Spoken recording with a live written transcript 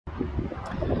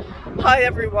Hi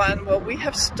everyone. Well, we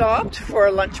have stopped for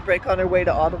a lunch break on our way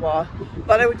to Ottawa,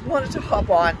 but I wanted to hop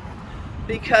on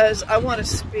because I want to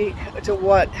speak to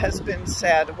what has been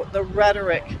said, the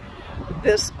rhetoric,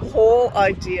 this whole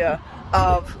idea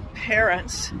of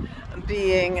parents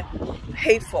being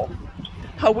hateful,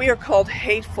 how we are called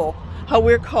hateful, how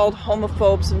we're called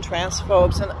homophobes and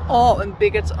transphobes and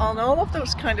bigots and all of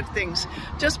those kind of things,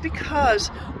 just because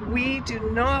we do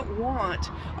not want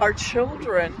our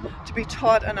children to be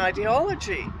taught an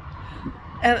ideology.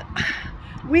 And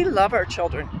we love our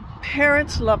children.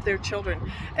 Parents love their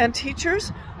children. And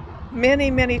teachers,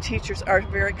 many teachers are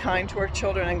very kind to our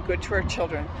children and good to our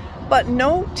children. But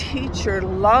no teacher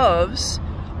loves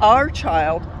our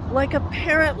child like a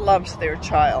parent loves their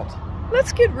child.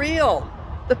 Let's get real.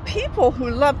 The people who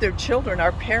love their children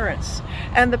are parents,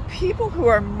 and the people who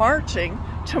are marching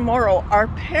tomorrow are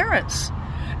parents.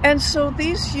 And so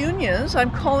these unions,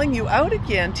 I'm calling you out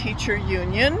again, teacher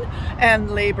union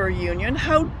and labor union,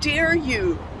 how dare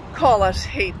you call us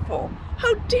hateful?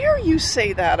 How dare you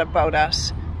say that about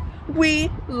us? We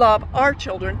love our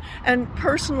children, and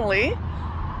personally,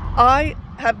 I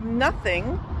have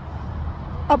nothing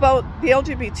about the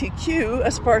LGBTQ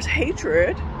as far as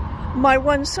hatred. My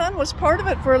one son was part of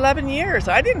it for 11 years.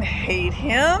 I didn't hate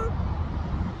him.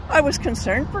 I was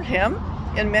concerned for him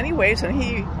in many ways, and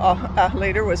he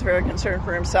later was very concerned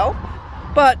for himself.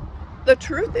 But the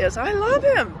truth is, I love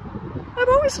him. I've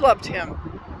always loved him.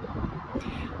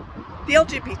 The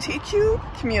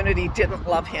LGBTQ community didn't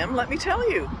love him, let me tell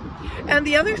you. And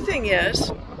the other thing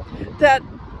is that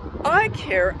I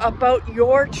care about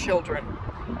your children.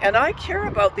 And I care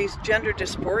about these gender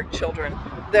dysphoric children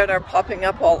that are popping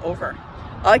up all over.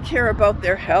 I care about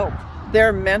their health,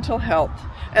 their mental health,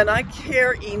 and I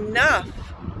care enough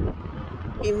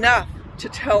to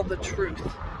tell the truth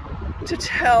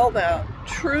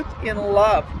in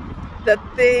love, that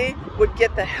they would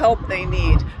get the help they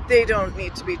need. They don't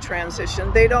need to be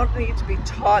transitioned. They don't need to be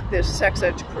taught this sex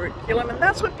ed curriculum, and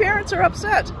that's what parents are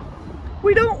upset.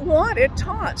 We don't want it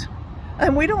taught,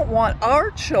 and we don't want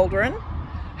our children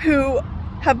who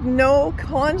have no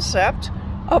concept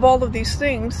of all of these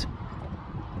things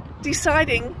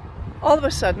deciding, all of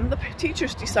a sudden, the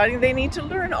teachers deciding they need to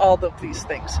learn all of these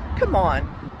things. Come on,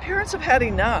 parents have had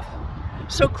enough.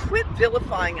 So quit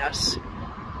vilifying us.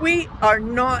 We are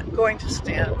not going to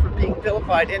stand for being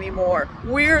vilified anymore.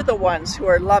 We're the ones who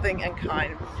are loving and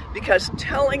kind, because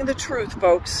telling the truth,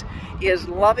 folks, is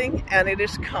loving and it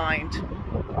is kind.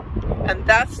 And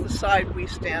that's the side we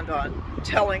stand on,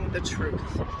 telling the truth.